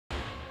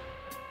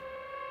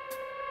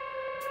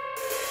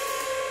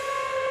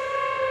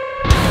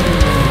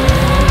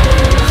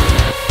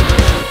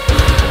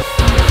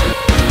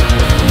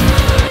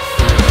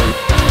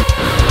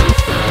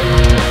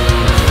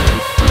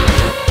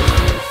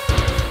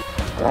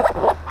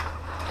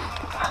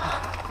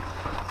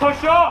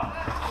Nice shot!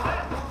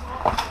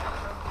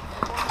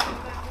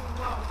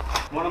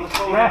 One on the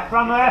corner. Left,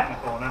 run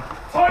left.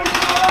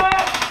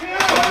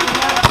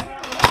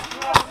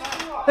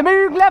 They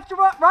move left to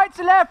right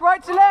to left,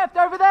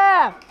 over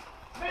there.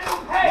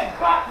 Middle head,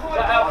 back. Is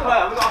that our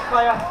player? We've got a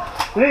player.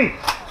 Lee,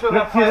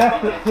 look to your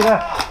left, look to your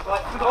left.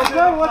 What's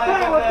done?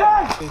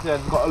 We've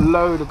got a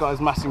load of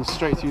guys massing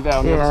straight through there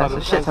on the other side of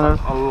the fence.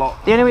 A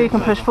lot. The only way you can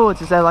push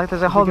forwards is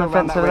there's a hole in the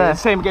fence over there.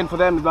 Same again for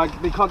them,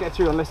 like they can't get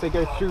through unless they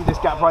go through this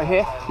gap right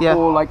here, yeah.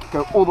 Or like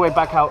go all the way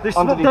back out. They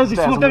smoke those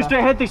straight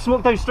ahead,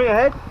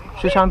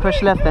 Should we try and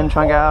push left then,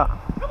 try and get out?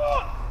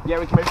 Yeah,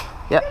 we can move.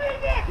 Yep.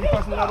 You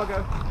guys know where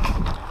go.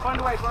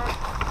 Find a way, bro. I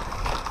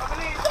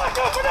believe.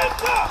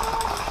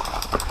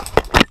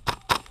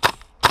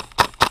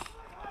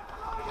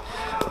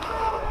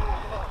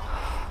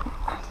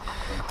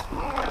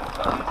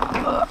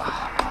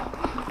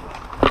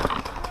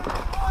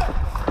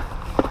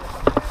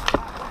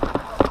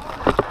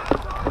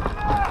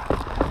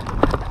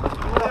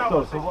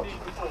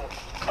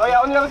 Oh yeah,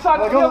 on the other side,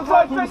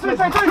 straight.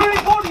 3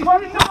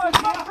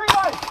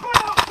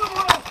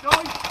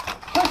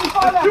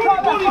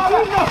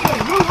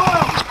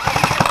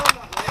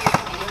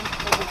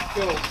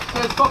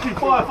 There's fucking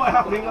firefight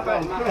happening up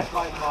there.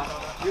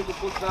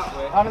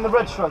 I'm in the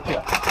red structure.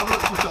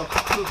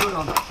 What's going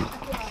on?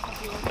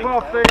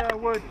 Off the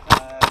wood.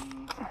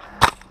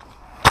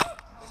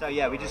 So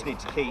yeah, we just need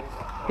to keep.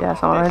 Yeah,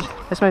 it's on edge.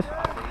 Let's move.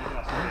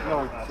 We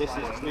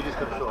just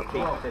got to sort of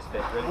keep this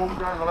bit really. One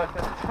down the left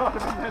hand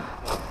side.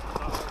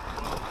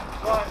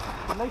 Right,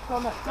 lace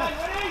on that.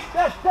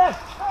 Dead.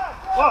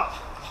 What?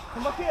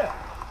 Come back here.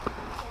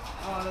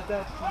 Oh, they're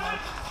dead. Come on.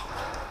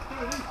 Two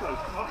of these guys,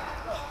 come on.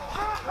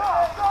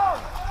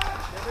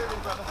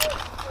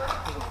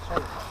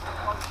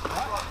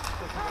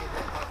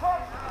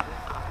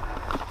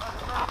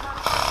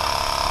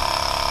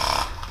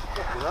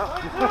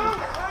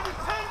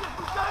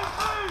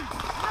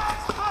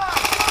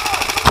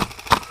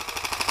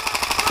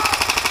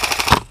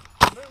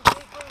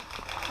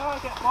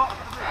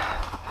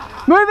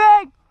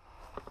 Moving!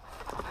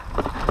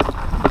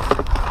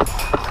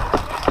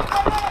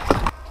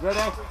 Ready?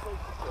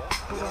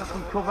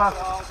 Some cover.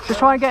 Just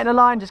try and get in a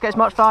line, just get as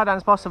much fire down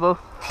as possible.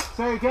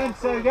 Say again.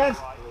 Come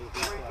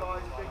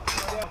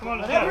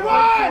on,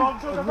 everyone!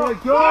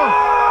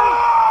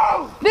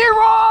 Go!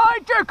 Leroy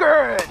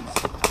Jenkins!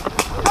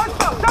 Don't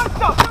stop!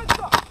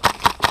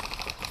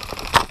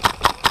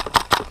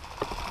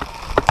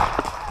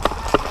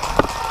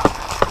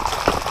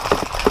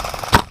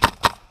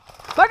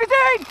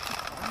 Magazine!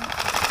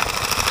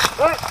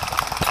 Hit!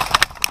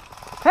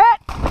 Hit!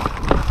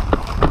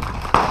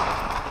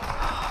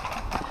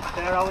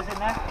 There, I was in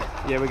there.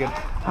 Yeah, we're good.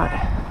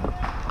 Right.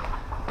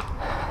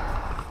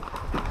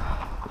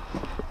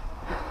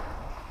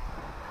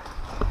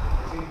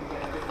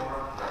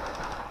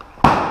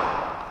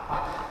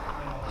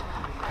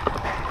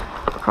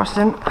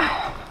 Crossing.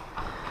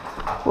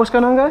 What's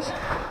going on, guys?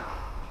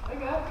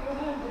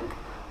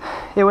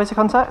 Yeah, where's the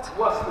contact?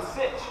 What's the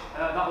sitch?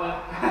 That way.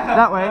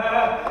 That way.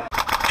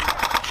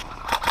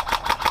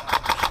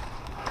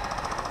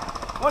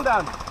 One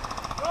down.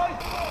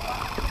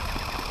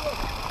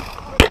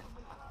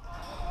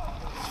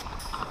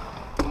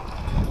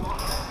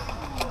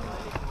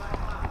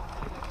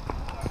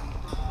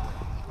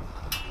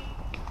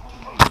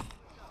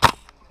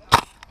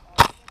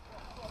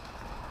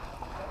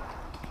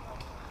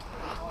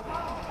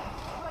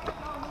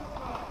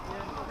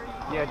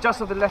 Yeah, just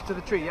to the left of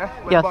the tree, yeah?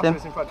 Where Yeah, the Marshall Tim.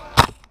 is in front.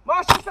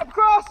 Marshall, step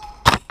across!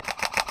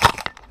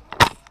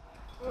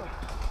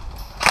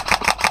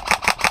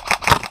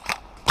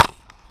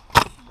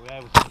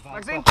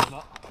 Magazine?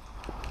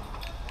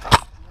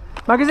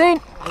 Magazine!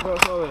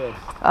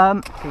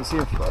 Can see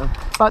him from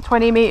About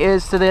 20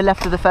 metres to the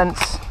left of the fence.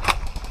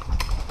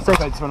 So,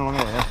 along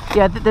here, yeah?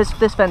 yeah,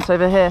 this fence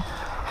over here.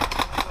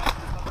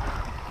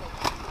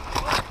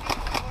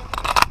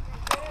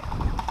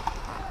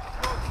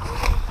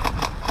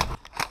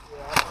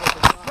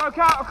 Smoke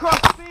out across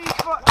the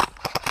foot.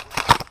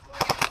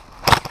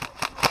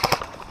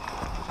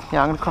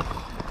 Yeah, I'm gonna cross.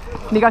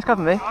 Can you guys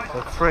cover me?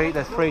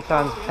 There's three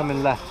times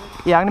coming left.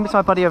 Yeah, I'm gonna be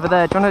my buddy over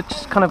there. Do you want to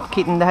just kind of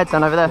keep the heads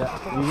down over there?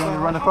 Yeah. You're going to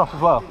run across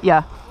as well?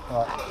 Yeah.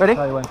 Right. Ready?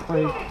 So you went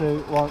 3,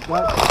 2, 1, go.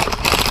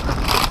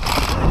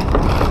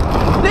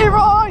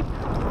 Leroy!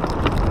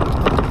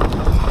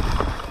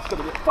 It's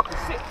gonna be a fucking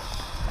six.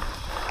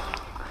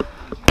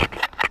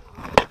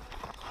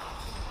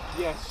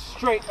 Yeah,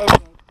 straight over.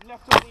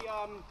 Left on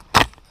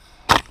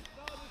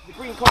the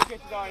green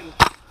concreted iron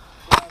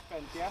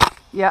fence, yeah?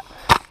 Yeah.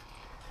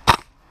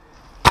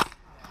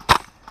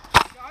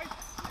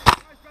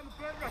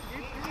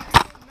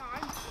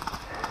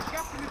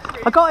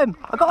 I got him!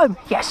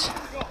 Yes!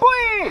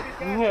 Boy!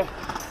 Yeah.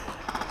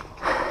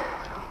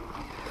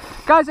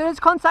 Guys, there's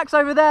contacts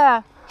over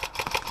there!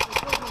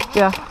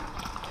 Yeah.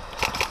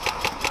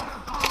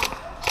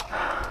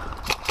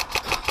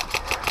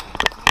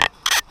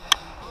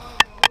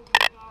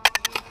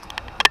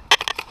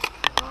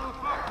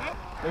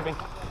 Moving.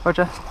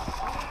 Roger.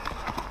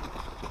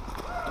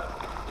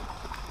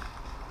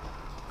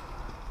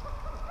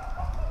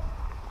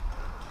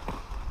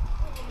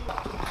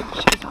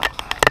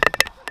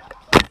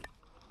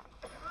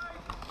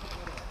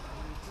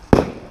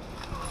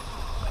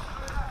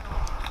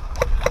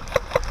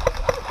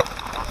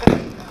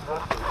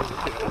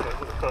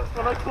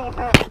 When I called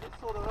out, I just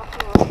saw the rest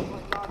of it.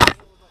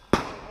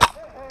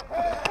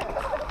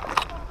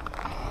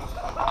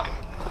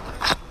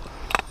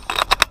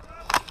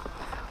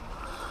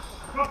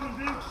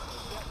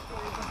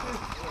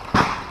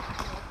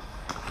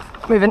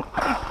 Moving.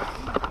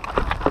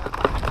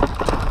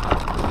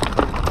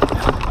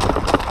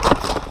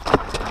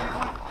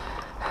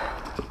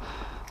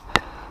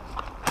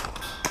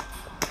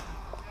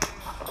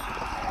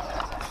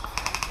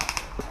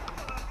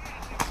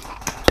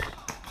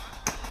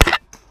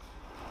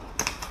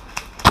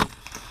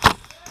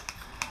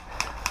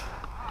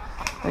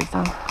 Legs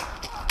down.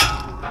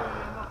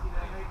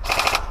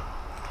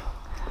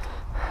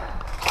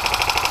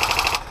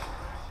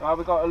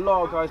 We've got a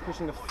lot of guys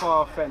pushing the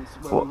far fence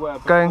where we were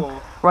before.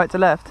 Going right to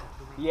left?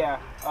 Yeah.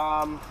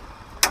 Oh,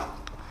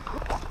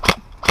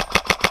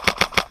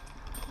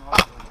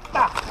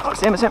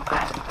 it's him, it's him.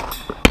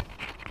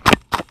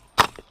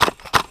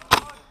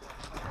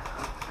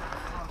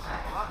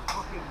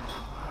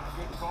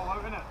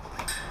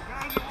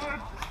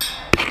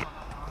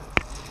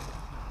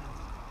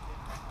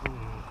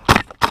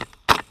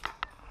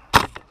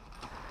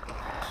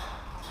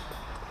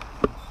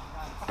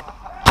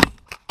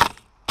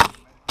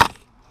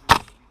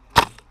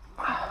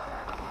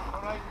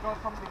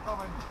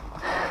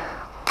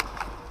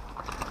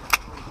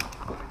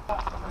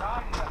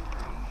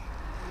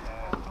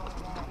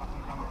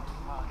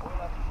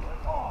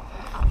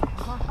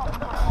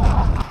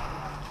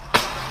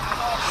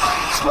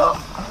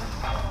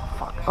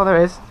 Oh,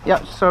 there is. Yep,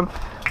 just saw him.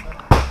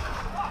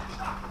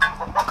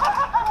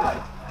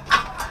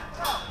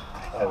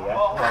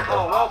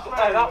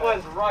 Hey, that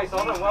went right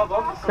on and well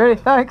done. Really?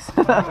 Thanks.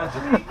 Sorry.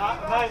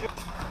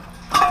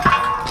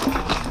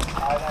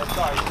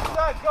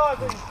 That guy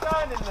was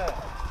standing there.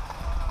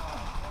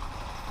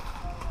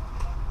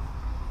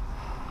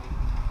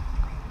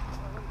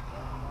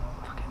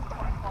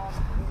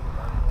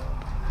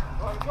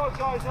 Right, we've got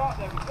guys out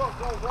there. We've got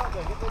guys out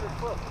there. Get rid of the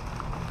foot.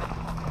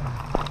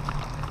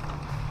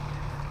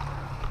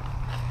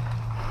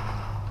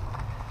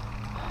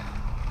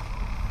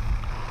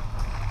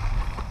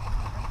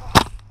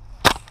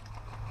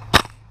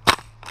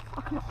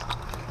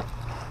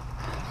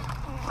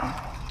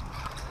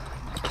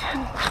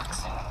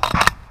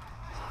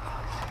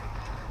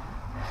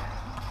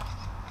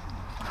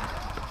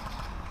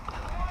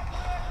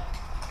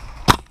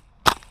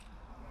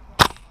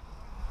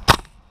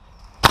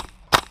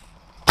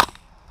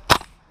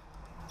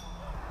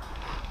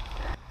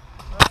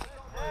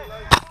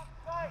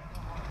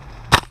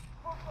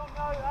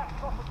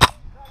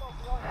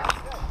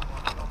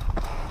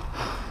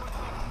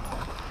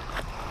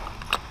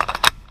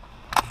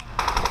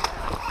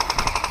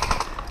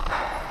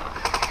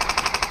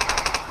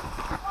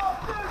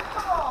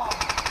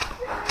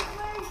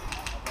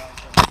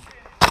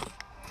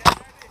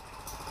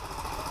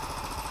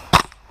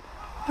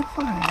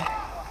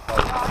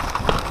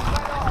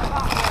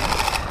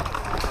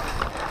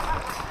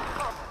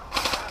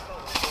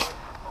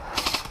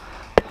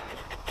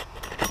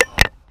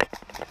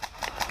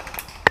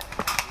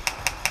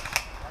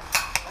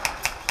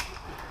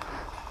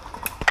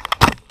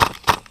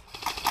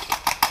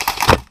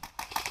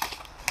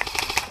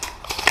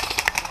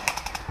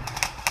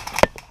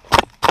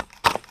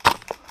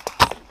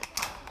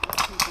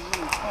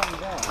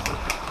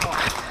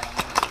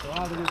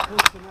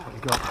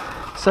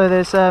 So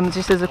there's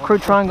a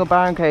crude triangle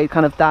barricade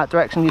kind of that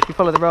direction. If you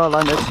follow the rail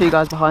line, there's two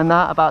guys behind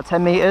that, about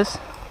 10 metres.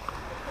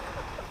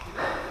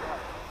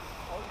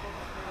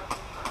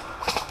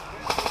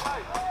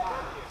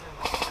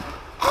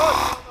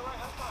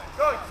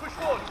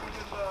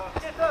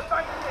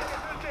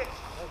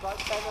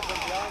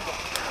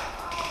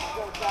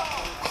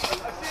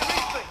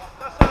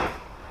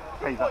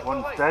 Hey, that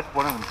one's dead,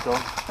 one of them's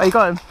gone. Oh, you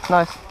got him?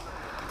 Nice.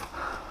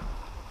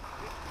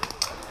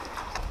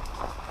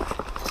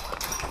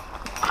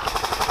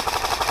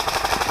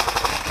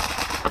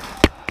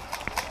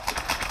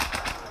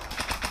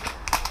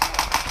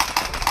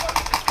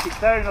 Keep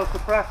staring, I'll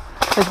suppress.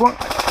 There's one.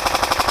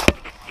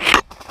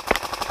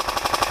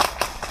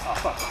 Oh,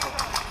 fuck.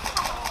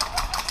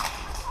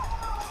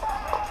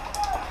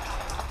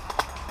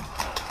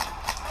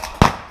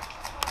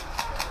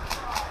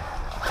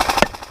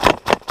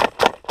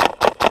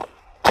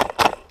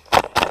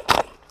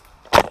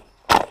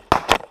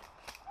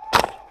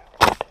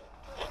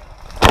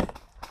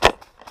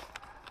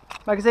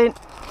 Magazine.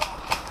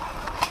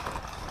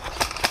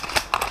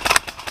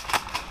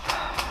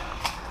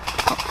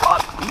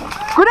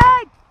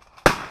 Grenade!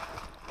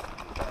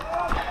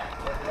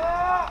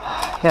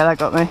 Yeah, that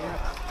got me.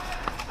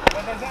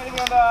 When there's anything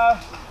on the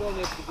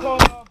corner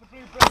of the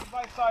blueprint,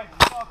 right side,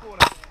 far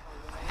corner.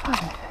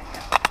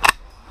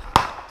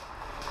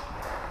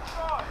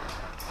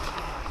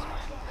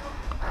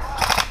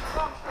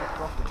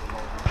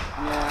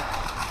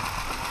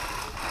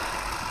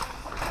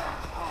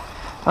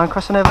 I'm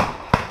crossing over.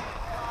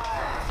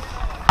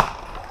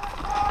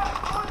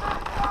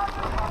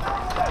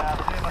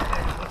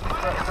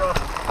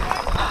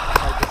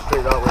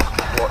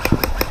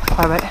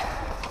 Alright.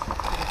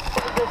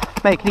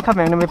 Mate, can you come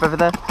here? I'm gonna move over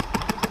there.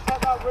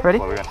 Ready?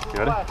 Where are we going? You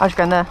ready? I'm just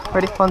going there.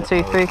 Ready? 1,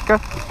 2, 3, go.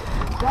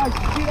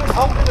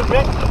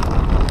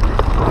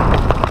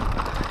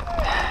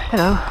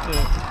 Hello.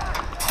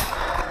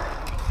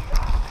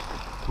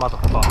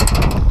 Motherfucker.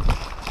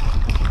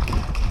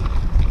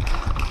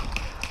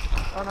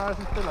 Oh no,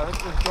 it's still out.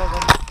 It's got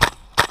one.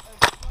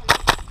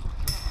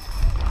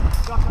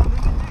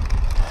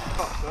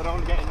 So I don't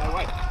want to get in their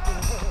way.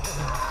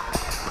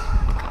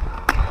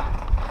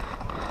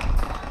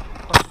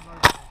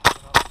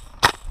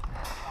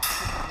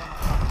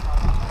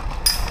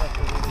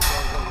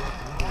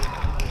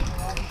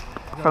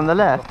 From the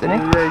left, didn't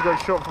he? Yeah, he got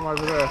shot from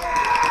over there.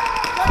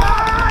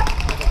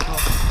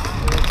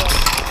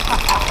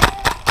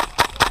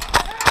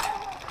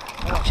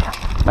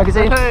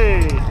 Magazine.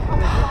 Hey!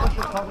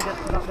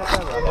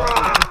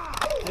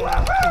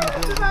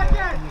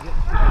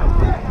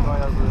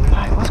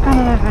 Right, what's going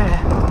on over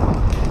here?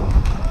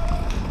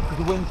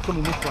 The wind's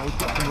coming this way,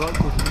 got some right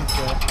distance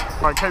there.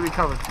 Right, keep me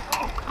covered.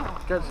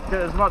 Get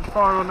as much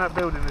fire on that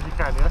building as you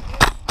can, yeah?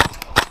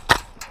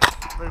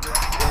 Move it.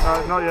 No,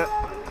 not yet.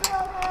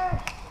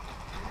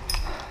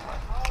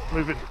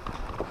 Move it.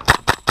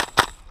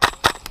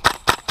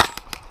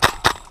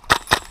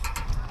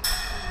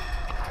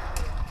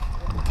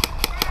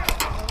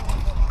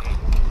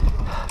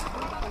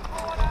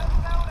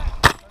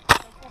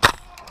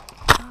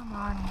 Come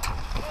on.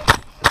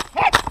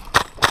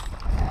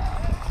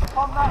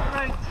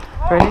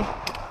 Ready?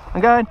 I'm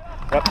going.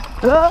 Yep.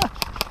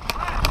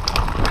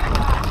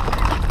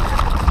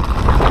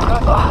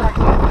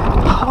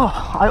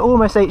 Oh, I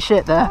almost ate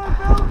shit there.